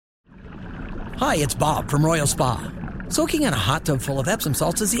Hi, it's Bob from Royal Spa. Soaking in a hot tub full of Epsom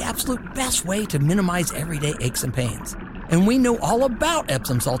salts is the absolute best way to minimize everyday aches and pains. And we know all about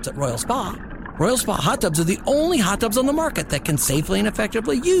Epsom salts at Royal Spa. Royal Spa hot tubs are the only hot tubs on the market that can safely and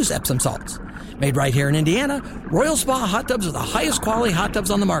effectively use Epsom salts. Made right here in Indiana, Royal Spa hot tubs are the highest quality hot tubs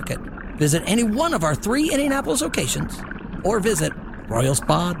on the market. Visit any one of our 3 Indianapolis locations or visit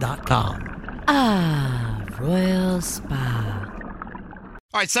royalspa.com. Ah, Royal Spa.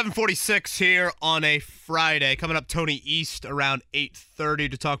 All right, 7:46 here on a Friday. Coming up, Tony East around 8:30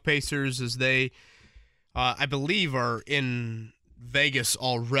 to talk Pacers as they, I believe, are in Vegas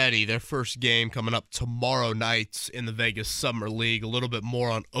already. Their first game coming up tomorrow night in the Vegas Summer League. A little bit more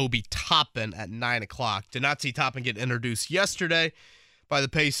on Obi Toppin at 9 o'clock. Did not see Toppin get introduced yesterday by the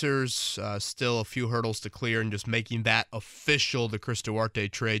Pacers. Still a few hurdles to clear, and just making that official. The Chris Duarte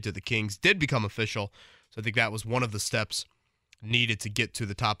trade to the Kings did become official, so I think that was one of the steps needed to get to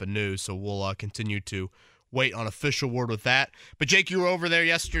the top of news. So we'll continue to wait on official word with that. But Jake, you were over there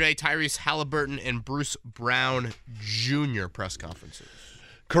yesterday. Tyrese Haliburton and Bruce Brown Jr. press conferences.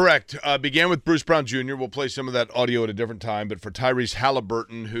 Correct. Began with Bruce Brown Jr. We'll play some of that audio at a different time. But for Tyrese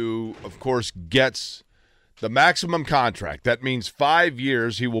Haliburton, who, of course, gets the maximum contract, that means 5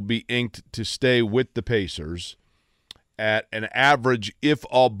 years he will be inked to stay with the Pacers at an average, if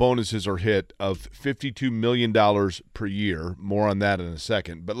all bonuses are hit, of $52 million per year. More on that in a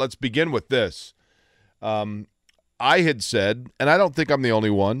second. But let's begin with this. I had said, and I don't think I'm the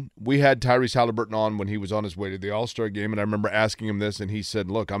only one, we had Tyrese Haliburton on when he was on his way to the All-Star game, and I remember asking him this, and he said,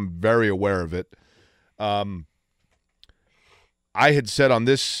 look, I'm very aware of it. I had said on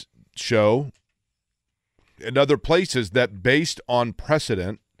this show and other places that based on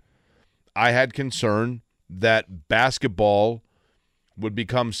precedent, I had concern that basketball would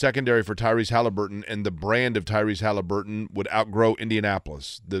become secondary for Tyrese Haliburton, and the brand of Tyrese Haliburton would outgrow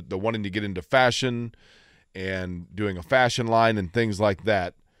Indianapolis. The wanting to get into fashion and doing a fashion line and things like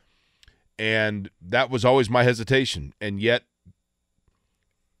that. And that was always my hesitation. And yet,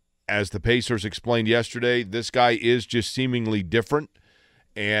 as the Pacers explained yesterday, this guy is just seemingly different.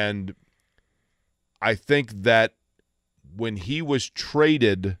 And I think that when he was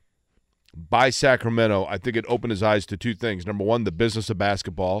traded by Sacramento, I think it opened his eyes to two things. Number one, the business of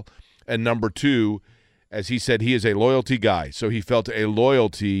basketball. And number two, as he said, he is a loyalty guy. So he felt a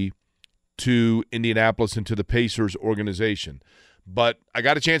loyalty to Indianapolis and to the Pacers organization. But I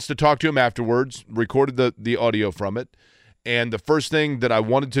got a chance to talk to him afterwards, recorded the audio from it. And the first thing that I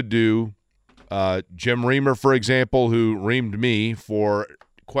wanted to do, Jim Reamer, for example, who reamed me for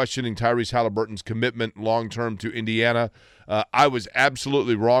questioning Tyrese Haliburton's commitment long-term to Indiana, I was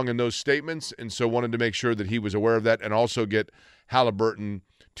absolutely wrong in those statements, and so wanted to make sure that he was aware of that and also get Haliburton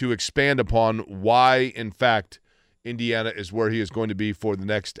to expand upon why, in fact, Indiana is where he is going to be for the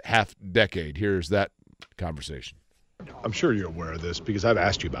next half decade. Here's that conversation. I'm sure you're aware of this because I've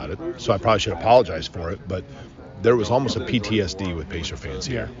asked you about it, so I probably should apologize for it, but there was almost a PTSD with Pacer fans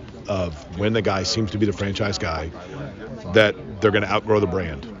here of when the guy seems to be the franchise guy, that they're going to outgrow the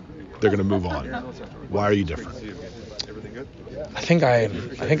brand. They're going to move on. Why are you different? I think I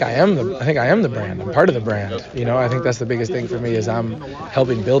am the brand. I'm part of the brand. You know, I think that's the biggest thing for me is I'm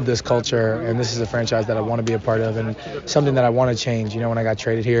helping build this culture, and this is a franchise that I want to be a part of and something that I want to change. You know, when I got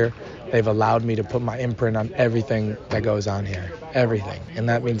traded here, they've allowed me to put my imprint on everything that goes on here, everything. And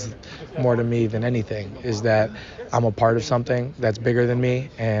that means more to me than anything is that I'm a part of something that's bigger than me.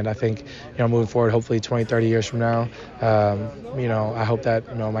 And I think, you know, moving forward, hopefully 20, 30 years from now, you know, I hope that,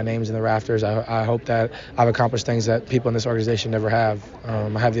 you know, my name's in the rafters. I hope that I've accomplished things that people in this organization never have. I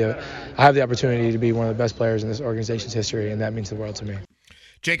have the opportunity to be one of the best players in this organization's history, and that means the world to me.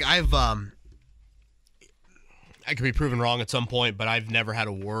 Jake, I could be proven wrong at some point, but I've never had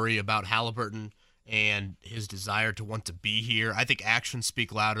a worry about Haliburton and his desire to want to be here. I think actions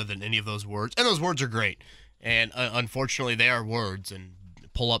speak louder than any of those words, and those words are great. And unfortunately, they are words. And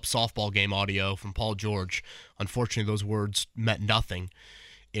pull up softball game audio from Paul George. Unfortunately, those words meant nothing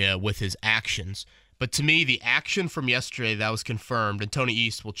with his actions. But to me, the action from yesterday that was confirmed, and Tony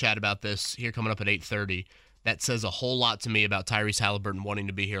East will chat about this here coming up at 8:30, that says a whole lot to me about Tyrese Haliburton wanting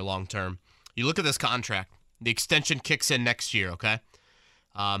to be here long term. You look at this contract. The extension kicks in next year, okay?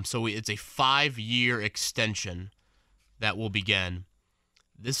 So it's a 5-year extension that will begin.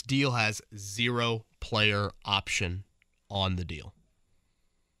 This deal has 0 player option on the deal.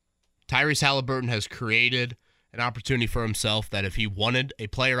 Tyrese Haliburton has created an opportunity for himself that if he wanted a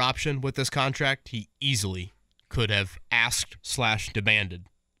player option with this contract, he easily could have asked/demanded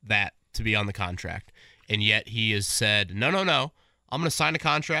that to be on the contract. And yet he has said, no, I'm going to sign a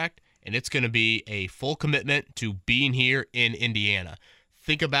contract, and it's going to be a full commitment to being here in Indiana.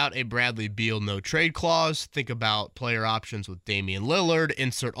 think about a Bradley Beal no-trade clause. Think about player options with Damian Lillard.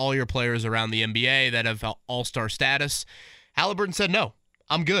 Insert all your players around the NBA that have all-star status. Haliburton said, no,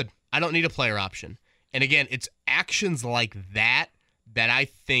 I'm good. I don't need a player option. And again, it's actions like that I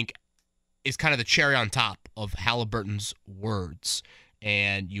think is kind of the cherry on top of Haliburton's words.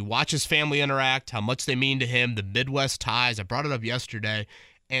 And you watch his family interact, how much they mean to him, the Midwest ties. I brought it up yesterday,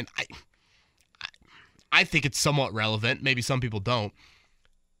 and I think it's somewhat relevant. Maybe some people don't.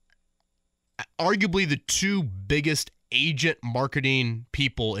 Arguably the two biggest agent marketing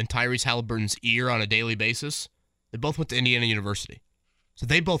people in Tyrese Haliburton's ear on a daily basis, they both went to Indiana University. So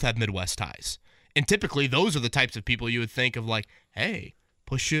they both have Midwest ties. And typically those are the types of people you would think of like, hey,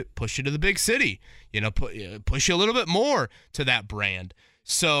 push you to the big city. Push you a little bit more to that brand.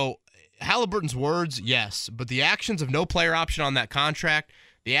 So Haliburton's words, yes, but the actions of no player option on that contract,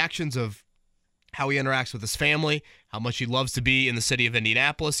 the actions of how he interacts with his family, how much he loves to be in the city of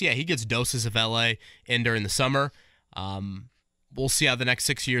Indianapolis. Yeah, he gets doses of LA in during the summer. We'll see how the next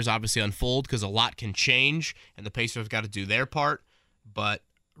 6 years obviously unfold because a lot can change, and the Pacers got to do their part. But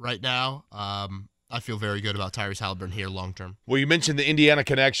right now, I feel very good about Tyrese Haliburton here long term. Well, you mentioned the Indiana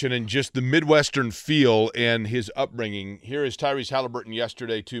connection and just the Midwestern feel and his upbringing. Here is Tyrese Haliburton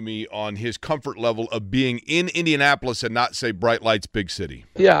yesterday to me on his comfort level of being in Indianapolis and not, say, bright lights, big city.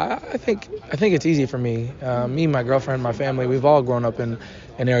 Yeah, I think it's easy for me. Me, my girlfriend, my family, we've all grown up in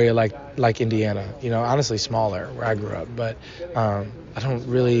an area like Indiana. Honestly smaller where I grew up, but I don't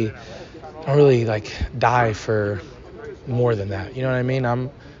really like die for more than that. You know what I mean? I'm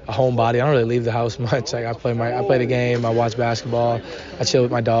a homebody. I don't really leave the house much. Like I play the game, I watch basketball, I chill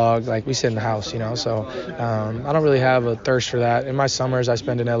with my dog. Like we sit in the house, So I don't really have a thirst for that. In my summers, I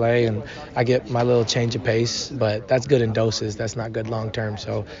spend in LA and I get my little change of pace, but that's good in doses. That's not good long term.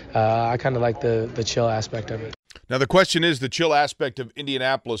 So I kind of like the chill aspect of it. Now, the question is the chill aspect of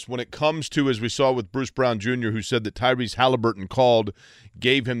Indianapolis when it comes to, as we saw with Bruce Brown Jr., who said that Tyrese Haliburton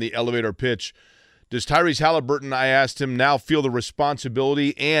gave him the elevator pitch. Does Tyrese Haliburton, I asked him, now feel the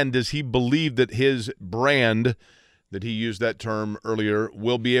responsibility, and does he believe that his brand, that he used that term earlier,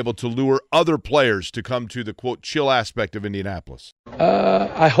 will be able to lure other players to come to the, quote, chill aspect of Indianapolis?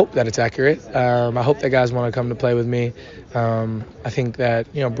 I hope that it's accurate. I hope that guys want to come to play with me. I think that,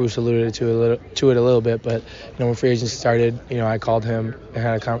 Bruce alluded to it a little bit, but, when free agency started, I called him and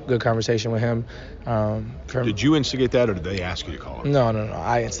had a good conversation with him. Did you instigate that, or did they ask you to call him? No.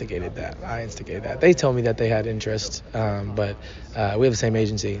 I instigated that. They told me that they had interest, but we have the same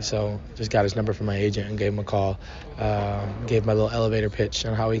agency, so just got his number from my agent and gave him a call. Gave my little elevator pitch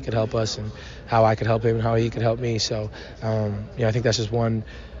on how he could help us and how I could help him and how he could help me. So, I think that's just one.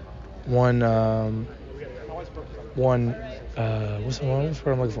 What's the word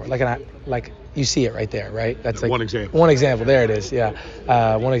I'm looking for? Like you see it right there, right? That's like one example. One example. There it is. Yeah,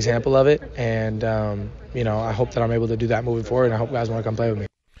 one example of it, and I hope that I'm able to do that moving forward, and I hope guys want to come play with me.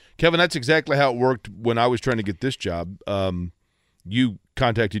 Kevin, that's exactly how it worked when I was trying to get this job. You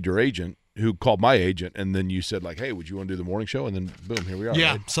contacted your agent, who called my agent, and then you said, like, hey, would you want to do the morning show? And then, boom, here we are.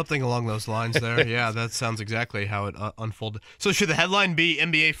 Yeah, right? Something along those lines there. Yeah, that sounds exactly how it unfolded. So should the headline be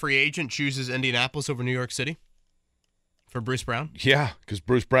NBA free agent chooses Indianapolis over New York City for Bruce Brown? Yeah, because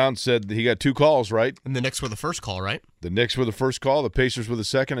Bruce Brown said that he got 2 calls, right? And the Knicks were the first call, right? The Knicks were the first call, the Pacers were the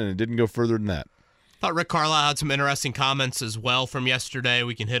second, and it didn't go further than that. Thought Rick Carlisle had some interesting comments as well from yesterday.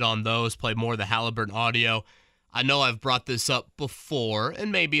 We can hit on those, play more of the Haliburton audio. I know I've brought this up before,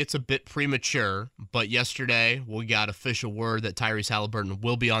 and maybe it's a bit premature, but yesterday we got official word that Tyrese Haliburton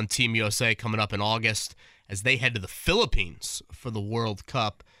will be on Team USA coming up in August as they head to the Philippines for the World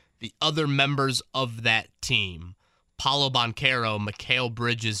Cup. The other members of that team, Paolo Banchero, Mikal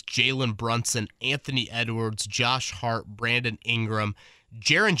Bridges, Jalen Brunson, Anthony Edwards, Josh Hart, Brandon Ingram,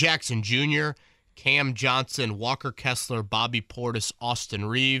 Jaren Jackson Jr., Cam Johnson, Walker Kessler, Bobby Portis, Austin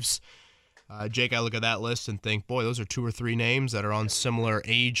Reeves. Jake, I look at that list and think, boy, those are 2 or 3 names that are on similar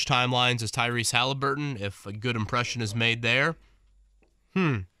age timelines as Tyrese Haliburton. If a good impression is made there,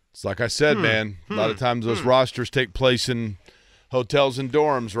 It's like I said, man. A lot of times those rosters take place in hotels and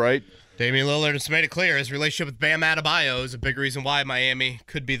dorms, right? Damian Lillard has made it clear his relationship with Bam Adebayo is a big reason why Miami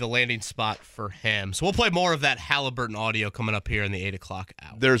could be the landing spot for him. So we'll play more of that Haliburton audio coming up here in the 8 o'clock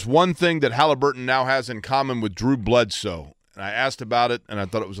hour. There's one thing that Haliburton now has in common with Drew Bledsoe, and I asked about it, and I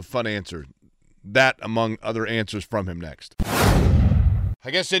thought it was a fun answer. That, among other answers from him next.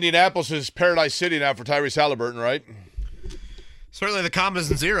 I guess Indianapolis is Paradise City now for Tyrese Haliburton, right? Certainly the commas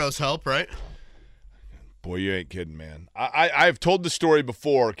and zeros help, right? Boy, you ain't kidding, man. I've told the story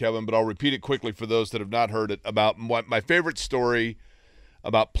before, Kevin, but I'll repeat it quickly for those that have not heard it, about my favorite story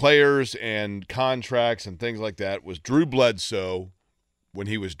about players and contracts and things like that was Drew Bledsoe when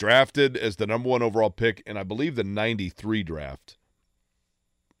he was drafted as the number 1 overall pick in, I believe, the 93 draft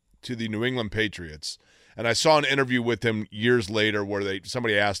to the New England Patriots. And I saw an interview with him years later where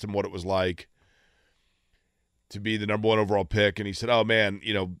somebody asked him what it was like to be the number 1 overall pick. And he said, oh, man,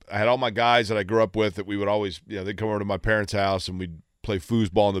 I had all my guys that I grew up with that we would always, they'd come over to my parents' house and we'd play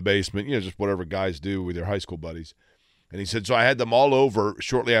foosball in the basement, just whatever guys do with their high school buddies. And he said, so I had them all over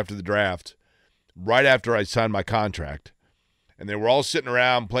shortly after the draft, right after I signed my contract. And they were all sitting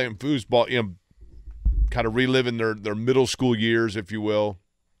around playing foosball, kind of reliving their middle school years, if you will.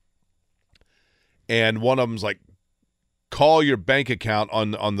 And one of them's like, call your bank account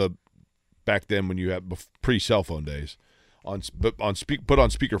on the back then when you had pre-cell phone days, put on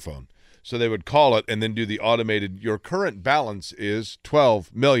speakerphone. So they would call it and then do the automated, your current balance is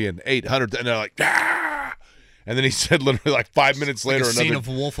 $12,800,000. And they're like, ah! And then he said literally like 5 minutes later, like a scene of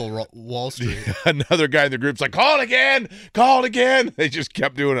Wolf of Wall Street. Another guy in the group's like, call it again. They just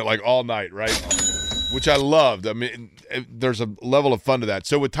kept doing it like all night, right? Which I loved. I mean, there's a level of fun to that.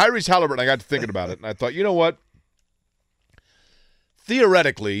 So with Tyrese Haliburton, I got to thinking about it, and I thought, you know what?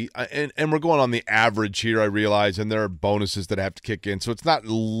 Theoretically, and we're going on the average here, I realize, and there are bonuses that have to kick in, so it's not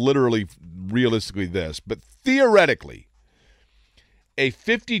literally realistically this, but theoretically, a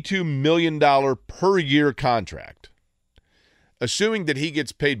 $52 million per year contract, assuming that he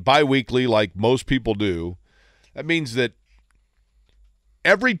gets paid biweekly like most people do, that means that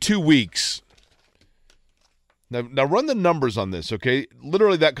every 2 weeks. Now run the numbers on this, okay?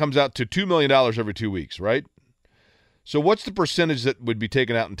 Literally, that comes out to $2 million every 2 weeks, right? So what's the percentage that would be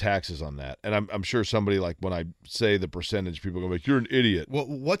taken out in taxes on that? And I'm sure somebody, like, when I say the percentage, people are going to be like, you're an idiot.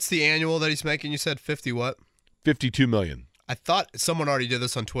 What's the annual that he's making? You said 50 what? $52 million. I thought someone already did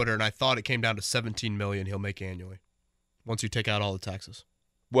this on Twitter, and I thought it came down to $17 million he'll make annually once you take out all the taxes.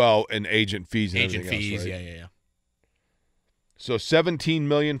 Well, and agent fees and agent everything fees, else, right? yeah. So $17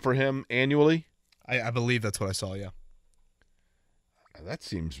 million for him annually? I believe that's what I saw, yeah. That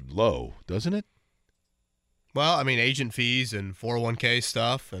seems low, doesn't it? Well, I mean, agent fees and 401k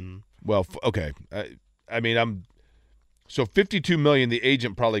stuff, and well, okay. I mean, so $52 million. The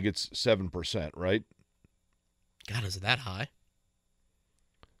agent probably gets 7%, right? God, is it that high?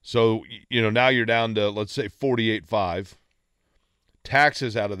 So now you're down to, let's say, 48.5.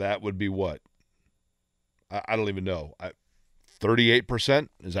 Taxes out of that would be what? I don't even know. 38%.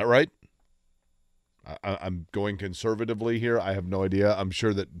 Is that right? I'm going conservatively here. I have no idea. I'm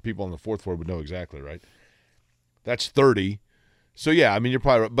sure that people on the fourth floor would know exactly, right? That's 30. So, yeah, I mean, you're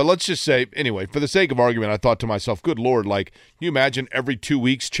probably right. But let's just say, anyway, for the sake of argument, I thought to myself, good Lord, like, can you imagine every 2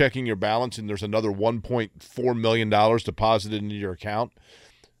 weeks checking your balance and there's another $1.4 million deposited into your account?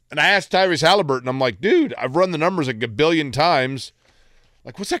 And I asked Tyrese Haliburton, I'm like, dude, I've run the numbers a billion times.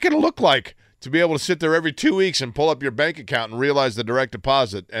 Like, what's that going to look like to be able to sit there every 2 weeks and pull up your bank account and realize the direct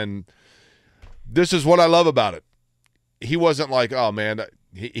deposit? And this is what I love about it. He wasn't like, oh, man,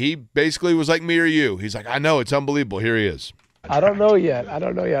 he basically was like me or you. He's like, I know, it's unbelievable. Here he is. I don't know yet. But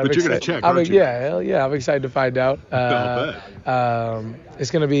you're going to check, aren't you? Yeah, hell yeah. I'm excited to find out.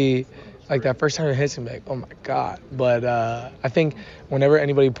 It's going to be like that first time it hits him, like, oh, my God. But I think whenever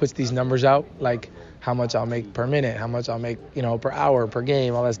anybody puts these numbers out, like how much I'll make per minute, how much I'll make, per hour, per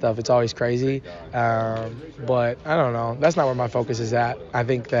game, all that stuff, it's always crazy. But I don't know. That's not where my focus is at. I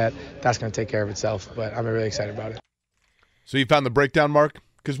think that's going to take care of itself, but I'm really excited about it. So you found the breakdown, Mark?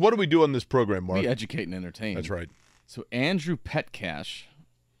 Because what do we do on this program, Mark? We educate and entertain. That's right. So Andrew Petcash,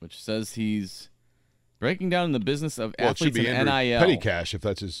 which says he's breaking down the business of athletes and NIL. Petty Cash, if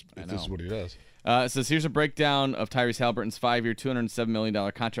this is what he does. It says, here's a breakdown of Tyrese Haliburton's 5-year, $207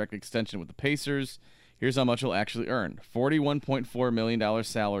 million contract extension with the Pacers. Here's how much he'll actually earn. $41.4 million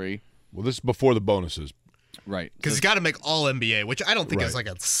salary. Well, this is before the bonuses. Right. Because he's got to make all NBA, which I don't think is like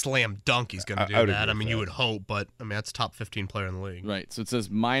a slam dunk he's going to do that. I mean, you would hope, but I mean, that's top 15 player in the league. Right. So it says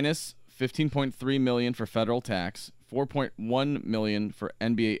minus $15.3 million for federal tax, $4.1 million for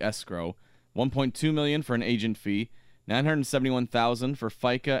NBA escrow, $1.2 million for an agent fee, $971,000 for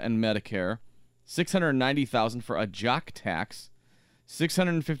FICA and Medicare, $690,000 for a jock tax,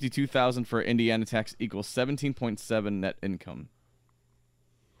 $652,000 for Indiana tax equals 17.7 net income.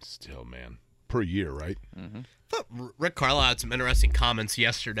 Still, man, per year, right? Mm-hmm. I thought Rick Carlisle had some interesting comments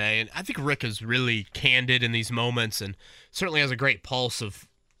yesterday, and I think Rick is really candid in these moments, and certainly has a great pulse of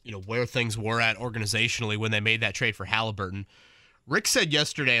where things were at organizationally when they made that trade for Haliburton. Rick said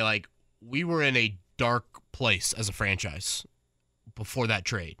yesterday, like, we were in a dark place as a franchise before that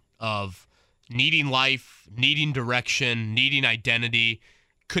trade of needing life, needing direction, needing identity.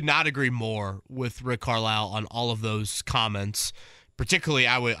 Could not agree more with Rick Carlisle on all of those comments. particularly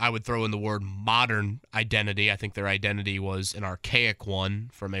I would throw in the word modern identity. I think their identity was an archaic one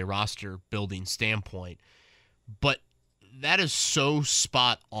from a roster building standpoint. But that is so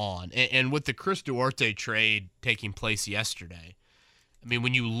spot on. And with the Chris Duarte trade taking place yesterday, I mean,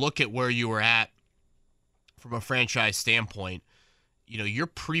 when you look at where you were at from a franchise standpoint, your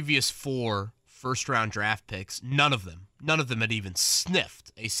previous 4 first-round draft picks, none of them had even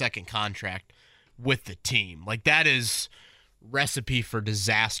sniffed a second contract with the team. Like, that is recipe for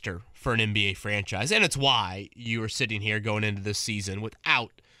disaster for an NBA franchise. And it's why you are sitting here going into this season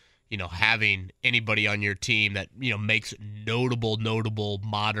without, having anybody on your team that, makes notable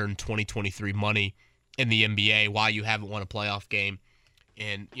modern 2023 money in the NBA, why you haven't won a playoff game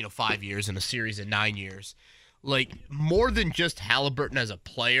in, 5 years and a series in 9 years. Like, more than just Haliburton as a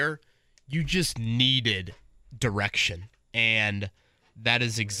player, you just needed direction. And that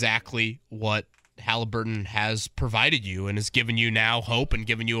is exactly what Haliburton has provided you and has given you now hope and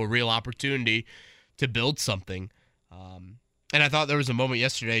given you a real opportunity to build something. And I thought there was a moment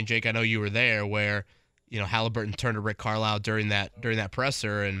yesterday, and Jake, I know you were there, where Haliburton turned to Rick Carlisle during that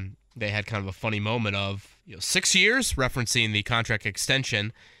presser, and they had kind of a funny moment of 6 years, referencing the contract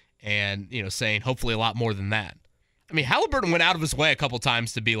extension, and saying hopefully a lot more than that. I mean, Haliburton went out of his way a couple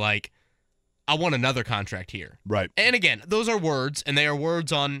times to be like, I want another contract here. Right. And again, those are words, and they are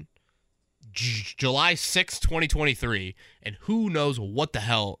words on July 6th, 2023, and who knows what the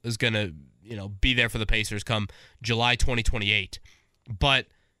hell is going to be there for the Pacers come July 2028. But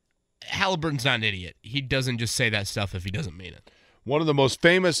Haliburton's not an idiot. He doesn't just say that stuff if he doesn't mean it. One of the most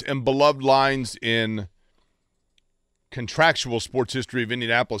famous and beloved lines in contractual sports history of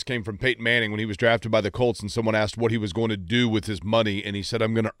Indianapolis came from Peyton Manning when he was drafted by the Colts, and someone asked what he was going to do with his money, and he said,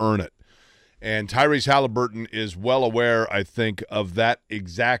 I'm going to earn it. And Tyrese Haliburton is well aware, I think, of that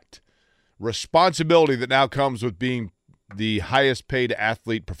exact responsibility that now comes with being the highest paid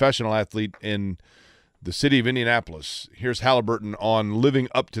athlete, professional athlete in the city of Indianapolis. Here's Haliburton on living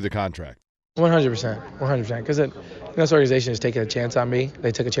up to the contract. 100%. Because this organization has taken a chance on me.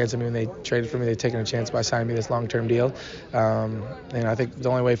 They took a chance on me when they traded for me. They've taken a chance by signing me this long-term deal. And I think the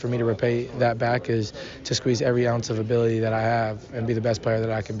only way for me to repay that back is to squeeze every ounce of ability that I have and be the best player that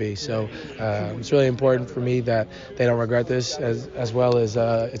I can be. So it's really important for me that they don't regret this, as well as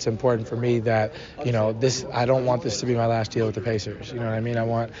it's important for me that, I don't want this to be my last deal with the Pacers. You know what I mean? I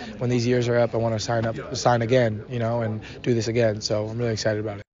want, when these years are up, I want to sign again, and do this again. So I'm really excited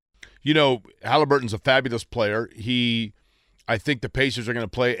about it. Haliburton's a fabulous player. I think the Pacers are going to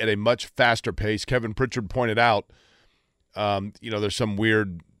play at a much faster pace. Kevin Pritchard pointed out, there's some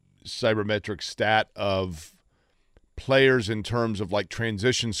weird cybermetric stat of players in terms of like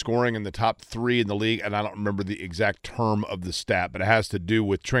transition scoring in the top 3 in the league, and I don't remember the exact term of the stat, but it has to do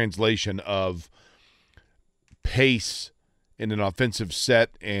with translation of pace in an offensive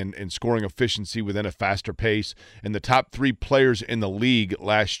set and scoring efficiency within a faster pace. And the top 3 players in the league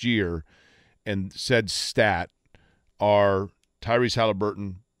last year, and said stat, are Tyrese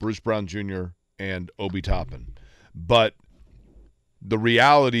Haliburton, Bruce Brown Jr., and Obi Toppin. But the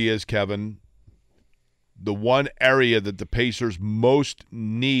reality is, Kevin, the one area that the Pacers most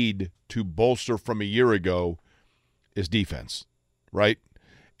need to bolster from a year ago is defense, right?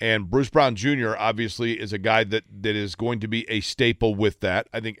 And Bruce Brown Jr. obviously is a guy that is going to be a staple with that.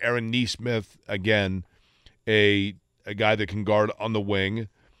 I think Aaron Nesmith, again, a guy that can guard on the wing.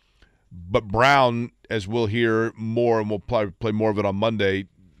 But Brown, as we'll hear more, and we'll probably play more of it on Monday,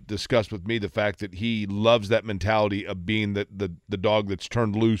 discussed with me the fact that he loves that mentality of being the dog that's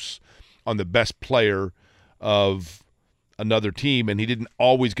turned loose on the best player of another team, and he didn't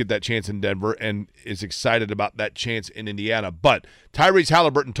always get that chance in Denver and is excited about that chance in Indiana. But Tyrese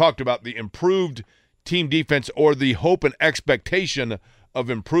Haliburton talked about the improved team defense, or the hope and expectation of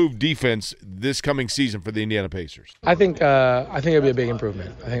improved defense this coming season for the Indiana Pacers. I think it'll be a big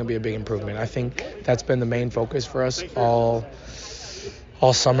improvement. I think that's been the main focus for us all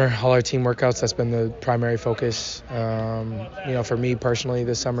summer, all our team workouts. That's been the primary focus. For me personally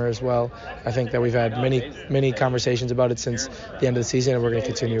this summer as well. I think that we've had many conversations about it since the end of the season, and we're going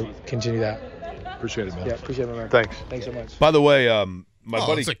to continue that. Appreciate it, man. Yeah, appreciate it, man. Thanks so much. By the way, my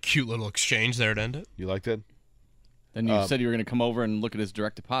buddy. It's a cute little exchange there to end it. You like that? Then you said you were going to come over and look at his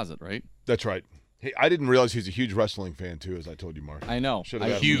direct deposit, right? That's right. Hey, I didn't realize he's a huge wrestling fan too, as I told you, Mark. I know.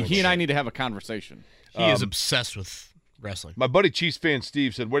 Huge. He and I need to have a conversation. He is obsessed with wrestling. My buddy Chiefs fan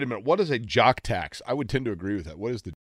Steve said, wait a minute, what is a jock tax? I would tend to agree with that. What is the